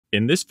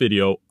In this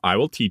video, I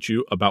will teach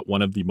you about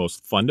one of the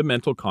most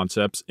fundamental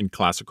concepts in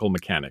classical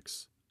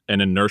mechanics,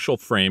 an inertial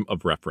frame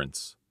of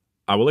reference.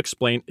 I will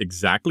explain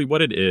exactly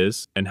what it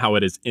is and how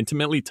it is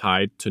intimately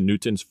tied to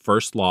Newton's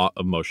first law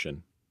of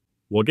motion.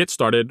 We'll get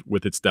started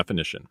with its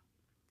definition.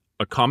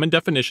 A common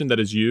definition that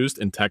is used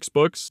in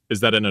textbooks is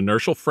that an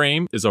inertial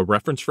frame is a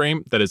reference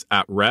frame that is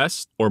at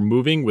rest or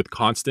moving with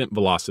constant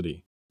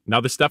velocity. Now,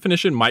 this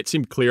definition might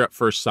seem clear at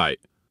first sight,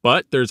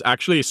 but there's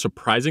actually a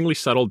surprisingly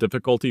subtle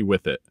difficulty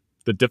with it.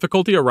 The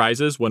difficulty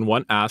arises when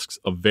one asks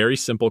a very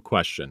simple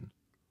question.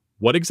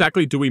 What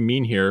exactly do we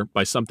mean here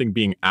by something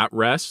being at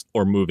rest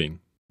or moving?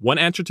 One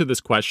answer to this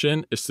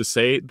question is to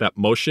say that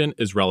motion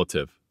is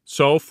relative.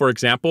 So, for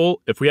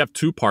example, if we have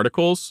two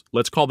particles,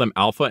 let's call them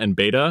alpha and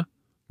beta,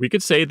 we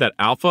could say that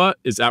alpha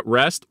is at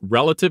rest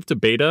relative to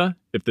beta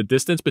if the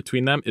distance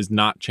between them is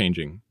not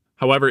changing.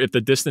 However, if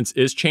the distance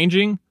is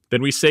changing,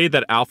 then we say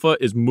that alpha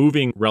is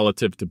moving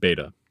relative to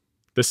beta.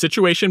 The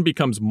situation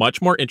becomes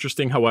much more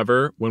interesting,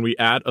 however, when we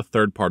add a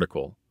third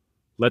particle.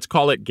 Let's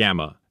call it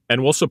gamma,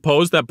 and we'll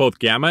suppose that both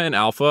gamma and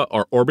alpha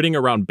are orbiting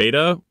around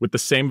beta with the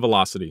same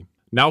velocity.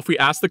 Now, if we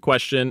ask the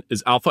question,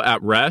 is alpha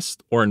at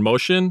rest or in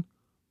motion?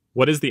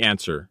 What is the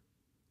answer?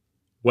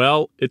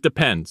 Well, it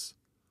depends.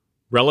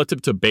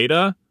 Relative to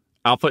beta,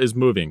 alpha is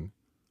moving,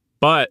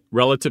 but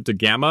relative to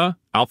gamma,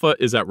 alpha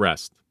is at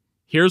rest.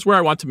 Here's where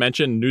I want to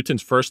mention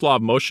Newton's first law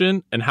of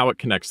motion and how it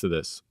connects to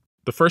this.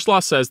 The first law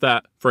says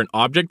that for an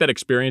object that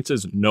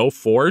experiences no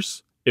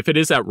force, if it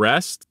is at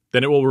rest,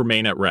 then it will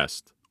remain at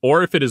rest.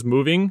 Or if it is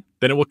moving,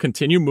 then it will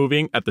continue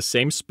moving at the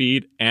same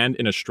speed and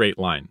in a straight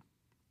line.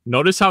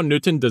 Notice how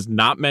Newton does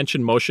not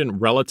mention motion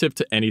relative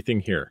to anything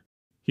here.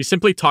 He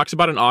simply talks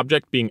about an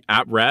object being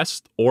at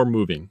rest or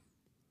moving.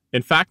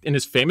 In fact, in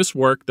his famous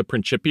work, the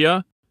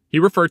Principia, he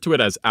referred to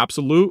it as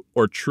absolute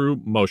or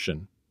true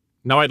motion.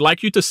 Now, I'd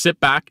like you to sit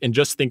back and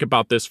just think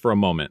about this for a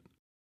moment.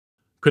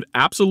 Could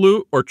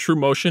absolute or true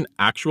motion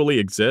actually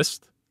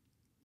exist?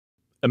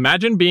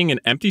 Imagine being in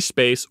empty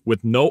space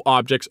with no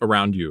objects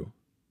around you.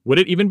 Would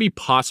it even be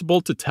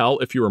possible to tell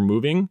if you were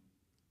moving?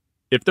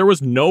 If there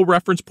was no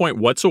reference point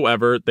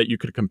whatsoever that you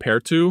could compare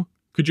to,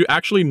 could you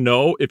actually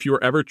know if you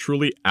were ever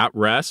truly at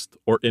rest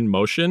or in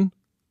motion?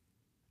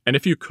 And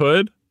if you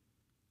could,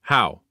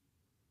 how?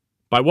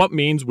 By what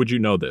means would you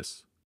know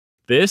this?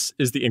 This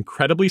is the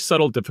incredibly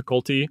subtle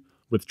difficulty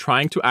with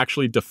trying to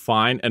actually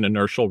define an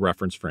inertial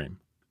reference frame.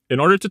 In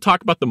order to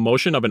talk about the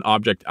motion of an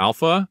object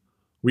alpha,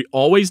 we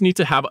always need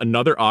to have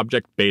another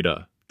object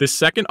beta. This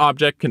second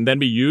object can then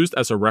be used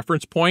as a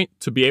reference point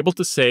to be able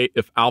to say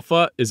if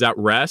alpha is at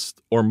rest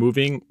or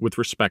moving with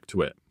respect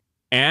to it.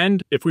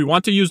 And if we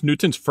want to use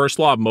Newton's first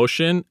law of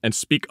motion and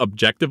speak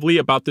objectively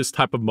about this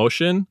type of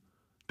motion,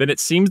 then it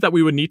seems that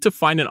we would need to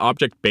find an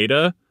object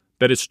beta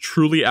that is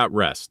truly at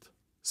rest,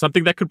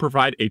 something that could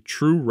provide a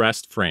true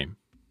rest frame.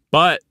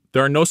 But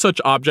there are no such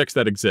objects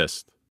that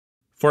exist.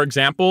 For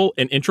example,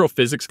 in intro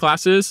physics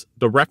classes,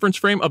 the reference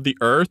frame of the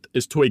Earth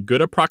is to a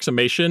good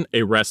approximation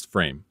a rest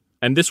frame,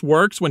 and this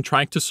works when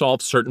trying to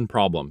solve certain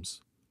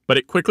problems. But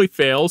it quickly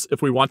fails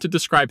if we want to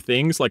describe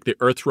things like the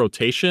Earth's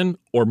rotation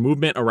or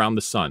movement around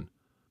the sun.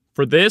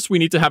 For this, we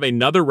need to have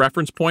another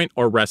reference point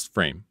or rest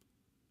frame.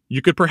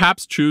 You could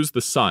perhaps choose the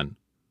sun,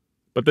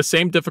 but the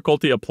same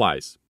difficulty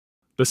applies.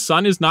 The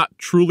sun is not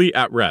truly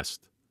at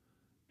rest.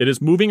 It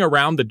is moving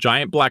around the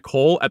giant black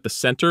hole at the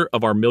center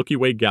of our Milky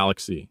Way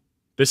galaxy.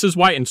 This is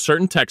why in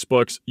certain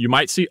textbooks, you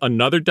might see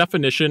another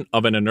definition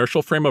of an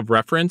inertial frame of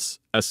reference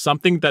as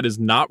something that is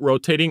not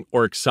rotating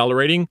or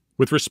accelerating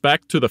with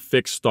respect to the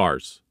fixed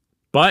stars.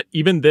 But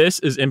even this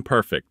is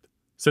imperfect,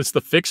 since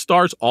the fixed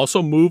stars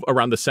also move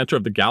around the center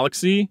of the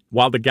galaxy,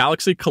 while the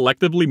galaxy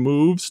collectively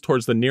moves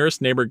towards the nearest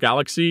neighbor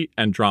galaxy,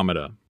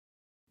 Andromeda.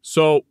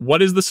 So,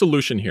 what is the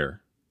solution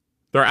here?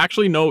 There are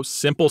actually no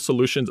simple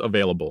solutions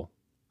available.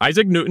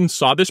 Isaac Newton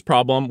saw this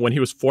problem when he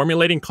was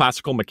formulating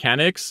classical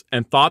mechanics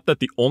and thought that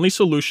the only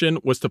solution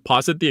was to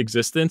posit the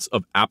existence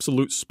of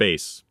absolute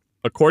space.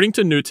 According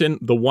to Newton,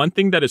 the one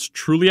thing that is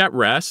truly at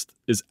rest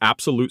is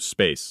absolute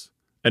space,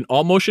 and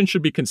all motion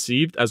should be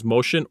conceived as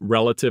motion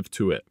relative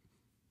to it.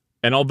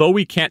 And although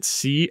we can't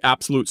see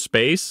absolute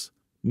space,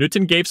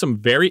 Newton gave some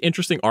very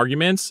interesting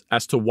arguments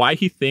as to why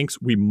he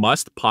thinks we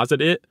must posit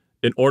it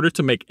in order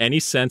to make any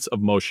sense of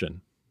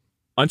motion.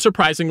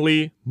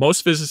 Unsurprisingly,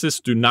 most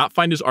physicists do not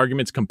find his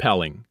arguments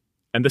compelling,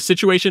 and the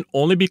situation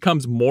only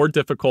becomes more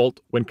difficult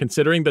when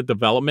considering the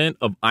development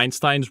of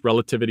Einstein's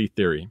relativity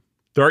theory.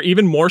 There are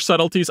even more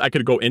subtleties I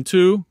could go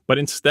into, but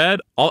instead,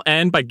 I'll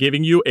end by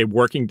giving you a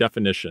working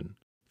definition.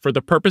 For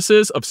the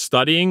purposes of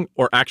studying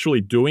or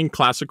actually doing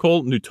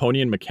classical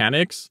Newtonian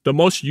mechanics, the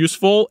most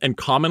useful and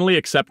commonly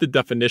accepted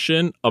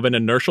definition of an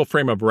inertial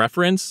frame of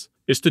reference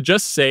is to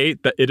just say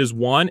that it is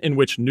one in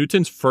which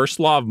Newton's first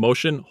law of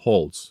motion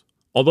holds.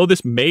 Although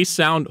this may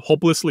sound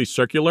hopelessly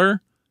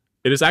circular,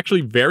 it is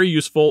actually very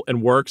useful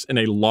and works in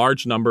a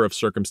large number of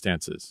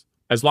circumstances.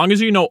 As long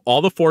as you know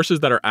all the forces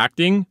that are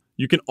acting,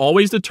 you can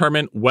always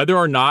determine whether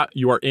or not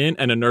you are in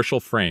an inertial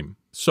frame.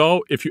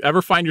 So, if you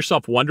ever find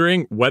yourself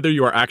wondering whether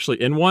you are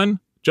actually in one,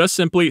 just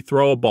simply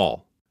throw a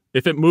ball.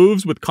 If it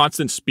moves with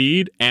constant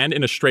speed and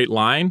in a straight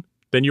line,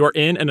 then you are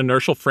in an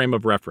inertial frame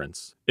of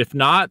reference. If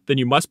not, then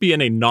you must be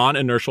in a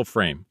non-inertial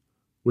frame,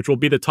 which will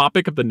be the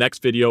topic of the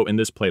next video in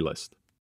this playlist.